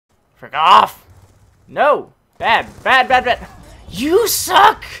Frick off! No! Bad, bad, bad, bad. You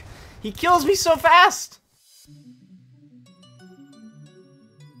suck! He kills me so fast!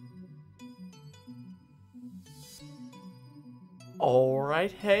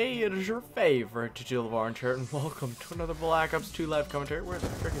 Alright, hey, it is your favorite Jill of Orange here, and welcome to another Black Ops 2 live commentary. Where the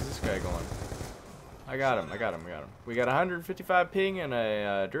frick is this guy going? I got him. We got 155 ping and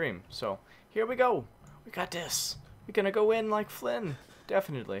a dream, so here we go. We got this. We're gonna go in like Flynn.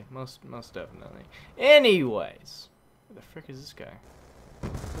 Definitely. Most definitely. Anyways, where the frick is this guy?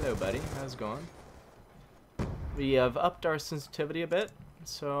 Hello, buddy. How's it going? We have upped our sensitivity a bit,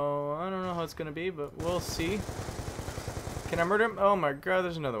 so I don't know how it's gonna be, but we'll see. Can I murder him? Oh my god,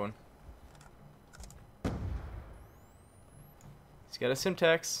 there's another one. He's got a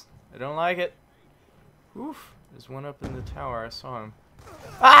Simtex. I don't like it. Oof. There's one up in the tower. I saw him.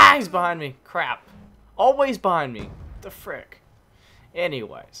 Ah! He's behind me. Crap. Always behind me. The frick.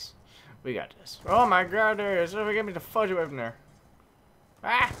 Anyways. We got this. Oh my god, there is. Get me the fudge away from there.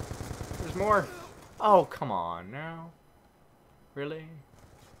 Ah! There's more. Oh, come on now. Really?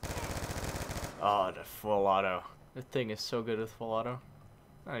 Oh, the full auto. The thing is so good with full auto.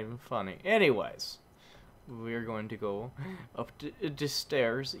 Not even funny. Anyways, we're going to go up the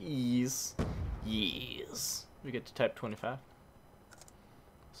stairs. Yes. Yes. We get to type 25.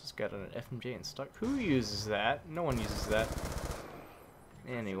 This has got an FMJ in stock. Who uses that? No one uses that.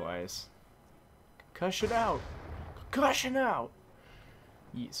 Anyways. Concussion out. Concussion out.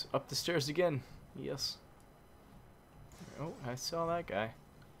 Yes. Up the stairs again. Yes. Oh, I saw that guy.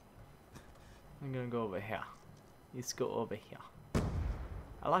 I'm gonna go over here. Let's go over here.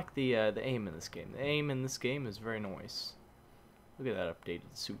 I like the aim in this game. The aim in this game is very nice. Look at that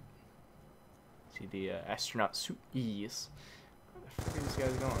updated suit. See the astronaut suit? Yes. Where the frick are these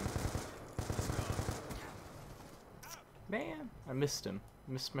guys going? Man, I missed him.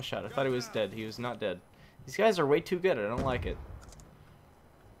 I missed my shot. I thought he was dead. He was not dead. These guys are way too good. I don't like it.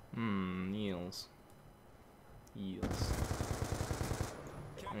 Yields. Yields.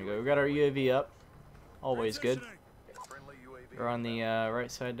 There we go. We got our UAV up. Always good. We're on the right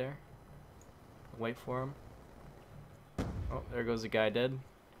side there. Wait for him. Oh, there goes a guy dead.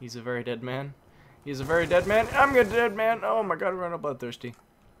 He's a very dead man. He's a very dead man. I'm a dead man. Oh my god, we're on a bloodthirsty.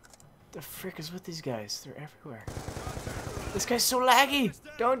 The frick is with these guys? They're everywhere. This guy's so laggy.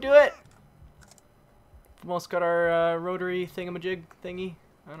 Don't do it. Almost got our rotary thingamajig thingy.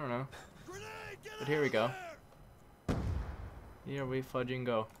 I don't know. But here we go. Here we fudging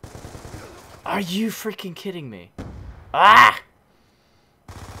go. Are you freaking kidding me? Ah!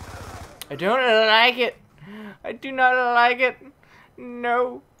 I don't like it. I do not like it.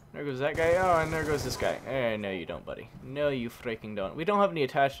 No. There goes that guy. Oh, and there goes this guy. No, you don't, buddy. No, you freaking don't. We don't have any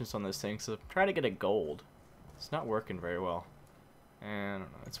attachments on this thing, so I'm trying to get a gold. It's not working very well. I don't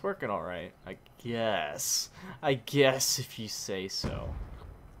know. It's working alright. I guess. I guess if you say so.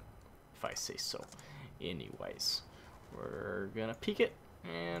 If I say so. Anyways. We're gonna peek it.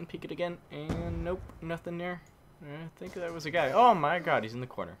 And peek it again. And nope. Nothing there. I think that was a guy. Oh my god, he's in the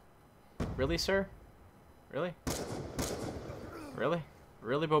corner. Really, sir? Really? Really?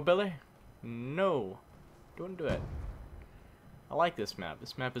 Really, Bo Billy? No. Don't do it. I like this map.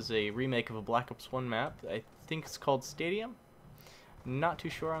 This map is a remake of a Black Ops 1 map. I think it's called Stadium. Not too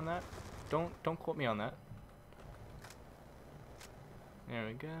sure on that. Don't quote me on that. There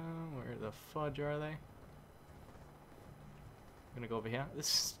we go. Where the fudge are they? I'm gonna go over here.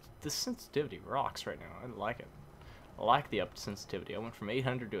 This sensitivity rocks right now. I like it. I like the up sensitivity. I went from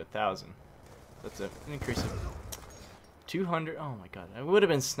 800 to 1000. That's an increase of 200. Oh my god. I would have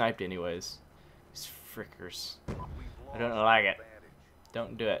been sniped anyways. These frickers. I don't like it.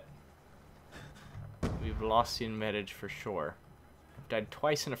 Don't do it. We've lost the advantage for sure. I've died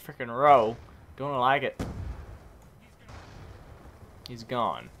twice in a frickin' row. Don't like it. He's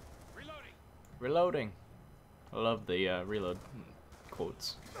gone. Reloading. I love the reload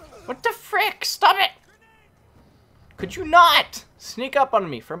quotes. What the frick? Stop it! Could you not sneak up on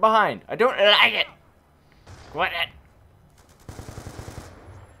me from behind? I don't like it. Quit it.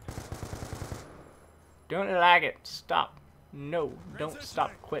 Don't like it. Stop. No, don't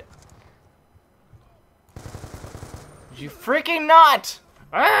stop. Quit. You freaking not!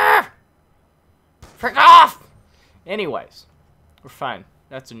 Ah! Frick off! Anyways, we're fine.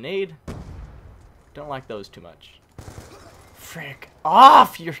 That's a nade. Don't like those too much. Frick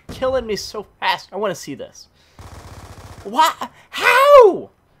off! You're killing me so fast. I want to see this. What?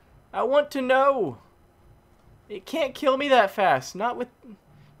 How? I want to know. It can't kill me that fast. Not with...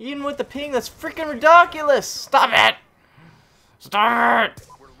 Even with the ping, that's freaking ridiculous. Stop it! Stop it!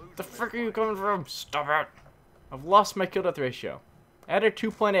 Where the frick are you coming from? Stop it! I've lost my kill death ratio. Added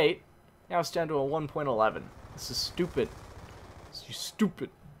 2.8. Now it's down to a 1.11. This is stupid. This is stupid.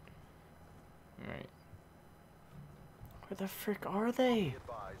 Alright. Where the frick are they?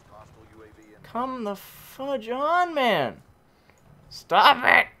 Come the fudge on, man! Stop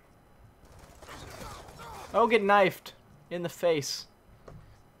it! Oh, get knifed. In the face. I'm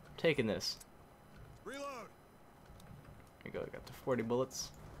taking this. Reload. There you go, I got the 40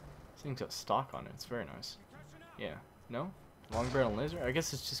 bullets. This thing's got stock on it, it's very nice. Yeah. No? Long barrel laser? I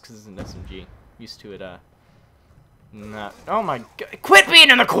guess it's just because it's an SMG. Used to it, not. Oh my god. Quit being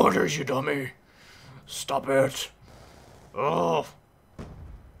in the corners, you dummy! Stop it! Oh!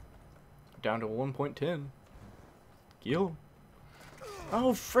 Down to 1.10. Kill him.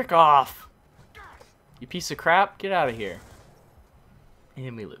 Oh, frick off! You piece of crap, get out of here.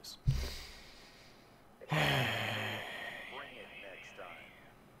 And we lose.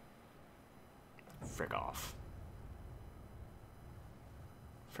 Frick off.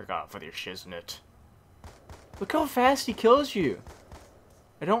 Frick off with your shiznit. Look how fast he kills you.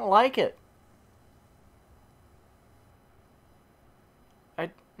 I don't like it.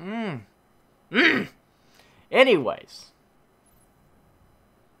 Anyways.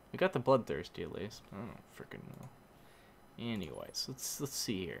 We got the bloodthirsty at least. I don't freaking know. Anyways, let's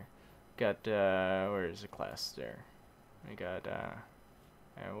see here. Got where is the class there? We got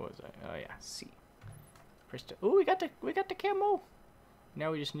what was I? Oh yeah, C. Oh, we got the camo.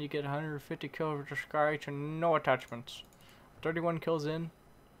 Now we just need to get 150 kills with the Sky and no attachments. 31 kills in.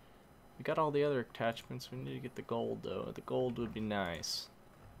 We got all the other attachments. We need to get the gold though. The gold would be nice.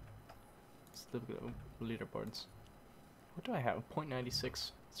 Let's look at the leaderboards. What do I have?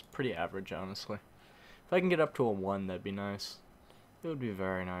 0.96. It's pretty average, honestly. If I can get up to a 1, that'd be nice. It would be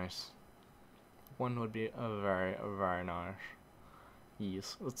very nice. 1 would be very nice.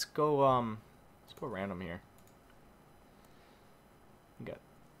 Yes. Let's go random here. We got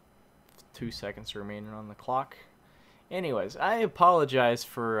 2 seconds remaining on the clock. Anyways, I apologize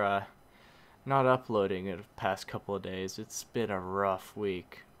for not uploading it the past couple of days. It's been a rough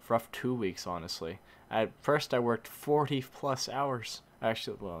week. Rough 2 weeks, honestly. At first I worked 40 plus hours.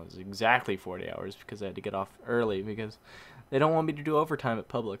 Actually, well, it was exactly 40 hours because I had to get off early because they don't want me to do overtime at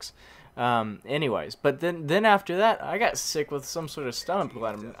Publix. Anyways, but then after that, I got sick with some sort of stomach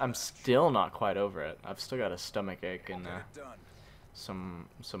bug. I'm still not quite over it. I've still got a stomach ache and some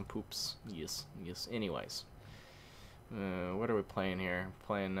poops. Yes. Anyways, what are we playing here?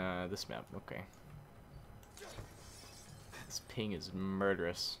 Playing this map. Okay. This ping is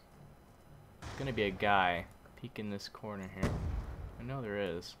murderous. There's gonna be a guy peeking this corner here. I know there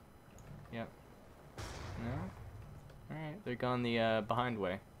is. Yep. No? Alright, they're gone the behind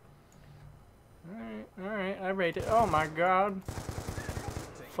way. Alright, I rate it. Oh my god.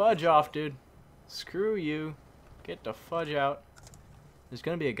 Fudge off, dude. Screw you. Get the fudge out. There's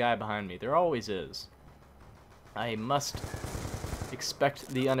gonna be a guy behind me. There always is. I must expect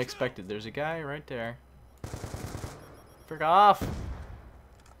the unexpected. There's a guy right there. Frick off!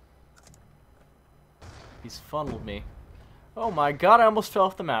 He's funneled me. Oh my god, I almost fell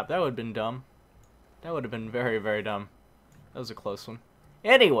off the map. That would have been dumb. That would have been very, very dumb. That was a close one.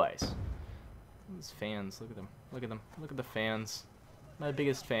 Anyways. These fans, look at them. Look at them. Look at the fans. My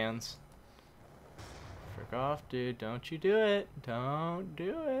biggest fans. Frick off, dude. Don't you do it. Don't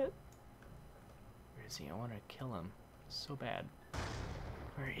do it. Where is he? I want to kill him. So bad.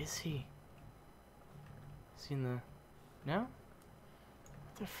 Where is he? Is he in the... No? Where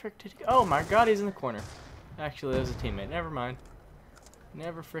the frick did he go? Oh my god, he's in the corner. Actually, that was a teammate. Never mind.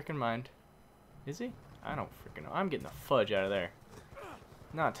 Never frickin' mind. Is he? I don't frickin' know. I'm getting the fudge out of there.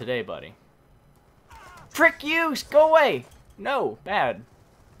 Not today, buddy. Frick you! Go away! No! Bad.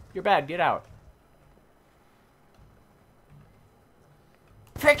 You're bad. Get out.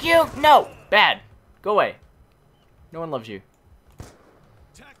 Frick you! No! Bad. Go away. No one loves you.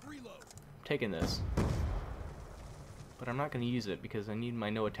 I'm taking this. But I'm not going to use it because I need my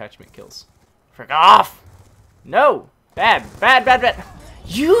no attachment kills. Frick off! No! Bad. Bad, bad, bad.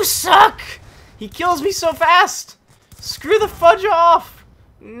 You suck! He kills me so fast! Screw the fudge off!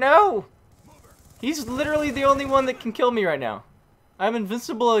 No! He's literally the only one that can kill me right now. I'm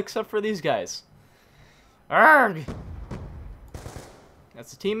invincible except for these guys. Arrgh!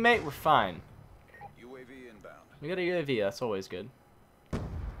 That's a teammate, we're fine. UAV inbound. We got a UAV, that's always good.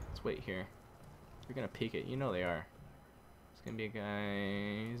 Let's wait here. They're gonna peek it, you know they are. There's gonna be a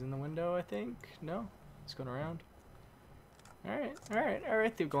guy. He's in the window, I think. No? He's going around. Alright,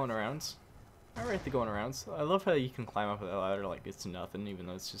 they're going arounds. Alright, they're going arounds. I love how you can climb up that ladder like it's nothing, even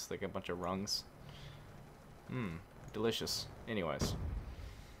though it's just like a bunch of rungs. Mmm, delicious. Anyways.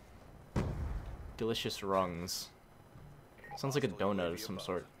 Delicious rungs. Sounds like a donut of some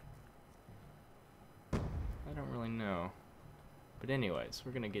sort. I don't really know. But anyways,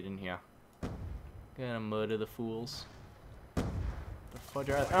 we're gonna get in here. Gonna murder the fools. The fudge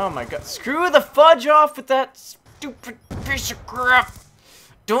are... Oh my god. Screw the fudge off with that stupid piece of crap!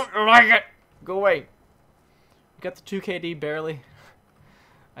 Don't like it! Go away. You got the 2 KD barely.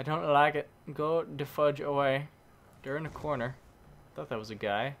 I don't like it. Go the fudge away. They're in the corner. Thought that was a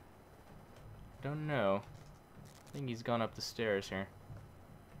guy. Don't know. I think he's gone up the stairs here.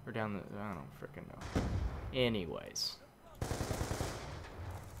 Or down the... I don't frickin' know. Anyways.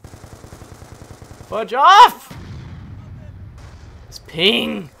 Fudge off! This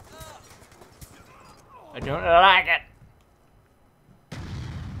ping! I don't like it!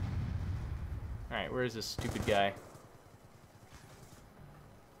 Alright, where's this stupid guy?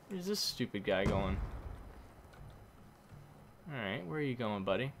 Where's this stupid guy going? Alright, where are you going,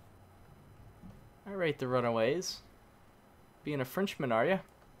 buddy? Alright, the runaways. Being a Frenchman, are ya?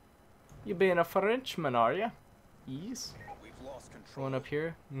 You being a Frenchman, are ya? Yes. We've lost control. Going up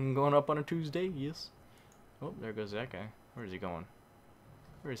here. Going up on a Tuesday, yes. Oh, there goes that guy. Where is he going?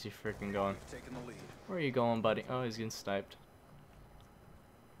 Where is he freaking going? We've taken the lead. Where are you going, buddy? Oh, he's getting sniped.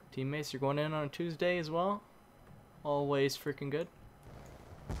 Teammates, you're going in on a Tuesday as well? Always freaking good.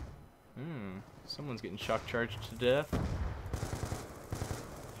 Someone's getting shock charged to death.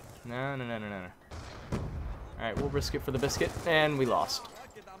 No, no, no, no, no, no. Alright, we'll risk it for the biscuit, and we lost.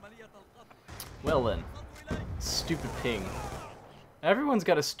 Well then. Stupid ping. Everyone's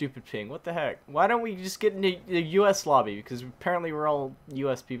got a stupid ping. What the heck? Why don't we just get into the US lobby? Because apparently we're all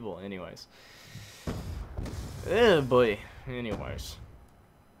US people anyways. Oh boy. Anyways.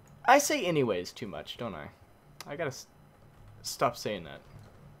 I say anyways too much, don't I? I gotta stop saying that.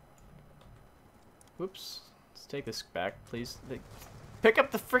 Whoops. Let's take this back, please. Pick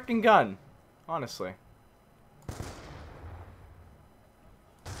up the freaking gun. Honestly.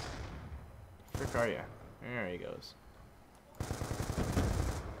 Frick are you? There he goes.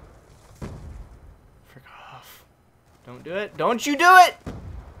 Frick off. Don't do it. Don't you do it!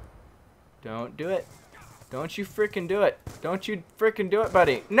 Don't do it. Don't you freaking do it. Don't you freaking do it,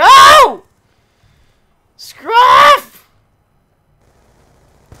 buddy. No! Screw off!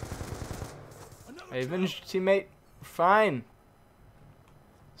 I avenged teammate. Fine.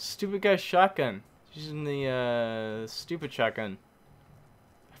 Stupid guy's shotgun. He's using the stupid shotgun.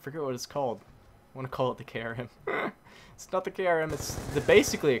 I forget what it's called. I want to call it the KRM. It's not the KRM, it's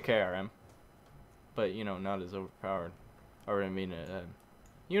basically a KRM. But, you know, not as overpowered. Or, I mean,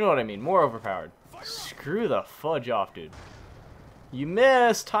 you know what I mean, more overpowered. Screw the fudge off, dude. You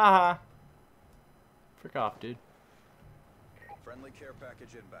missed, haha. Frick off, dude. Friendly care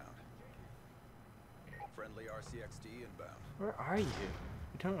package inbound. Friendly RCXD inbound. Where are you?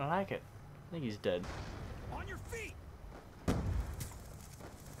 I don't like it. I think he's dead. On your feet!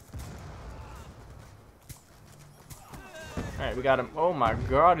 Alright, we got him. Oh my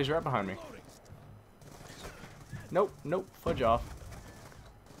god, he's right behind me. Nope, nope, fudge off.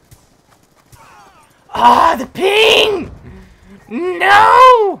 Ah, the ping!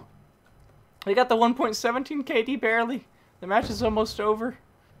 No! We got the 1.17 KD barely. The match is almost over.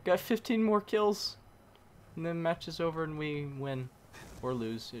 Got 15 more kills. And then match is over and we win. Or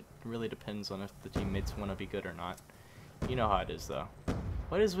lose. It really depends on if the teammates want to be good or not. You know how it is, though.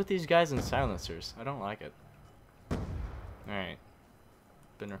 What is with these guys and silencers? I don't like it. Alright.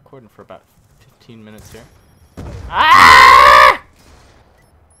 Been recording for about 15 minutes here. Ah!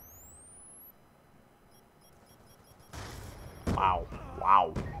 Wow.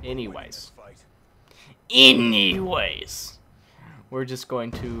 Wow. Anyways. We're just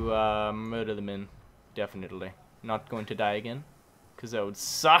going to murder them in. Definitely. Not going to die again. Because that would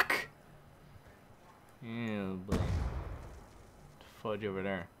suck. Oh boy. Fudge over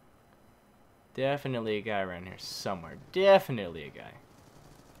there. Definitely a guy around here somewhere. Definitely a guy.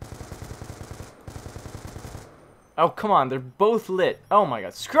 Oh, come on. They're both lit. Oh my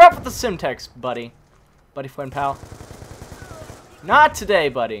god. Screw up with the Simtex, buddy. Buddy, friend, pal. Not today,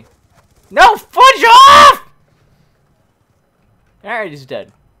 buddy. No, fudge off! Alright, he's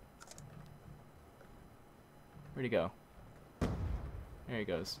dead. Where'd he go? There he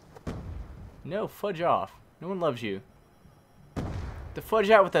goes. No, fudge off. No one loves you. The fudge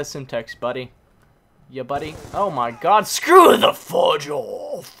out with that Simtex, buddy. Yeah, buddy. Oh my god, screw the fudge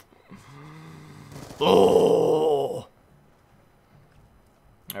off! Oh!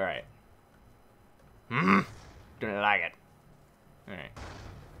 Alright. Don't like it. Alright.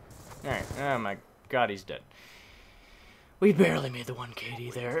 Alright. Oh my god, he's dead. We barely made the 1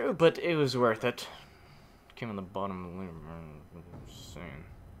 KD there, but it was worth it. Came on the bottom of the leaderboard. Insane.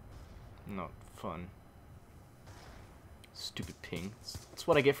 Not fun. Stupid ping. That's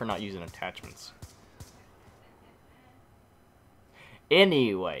what I get for not using attachments.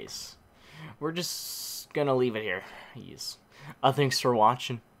 Anyways, we're just gonna leave it here. Yes. Thanks for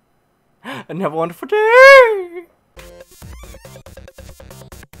watching. And have a wonderful day.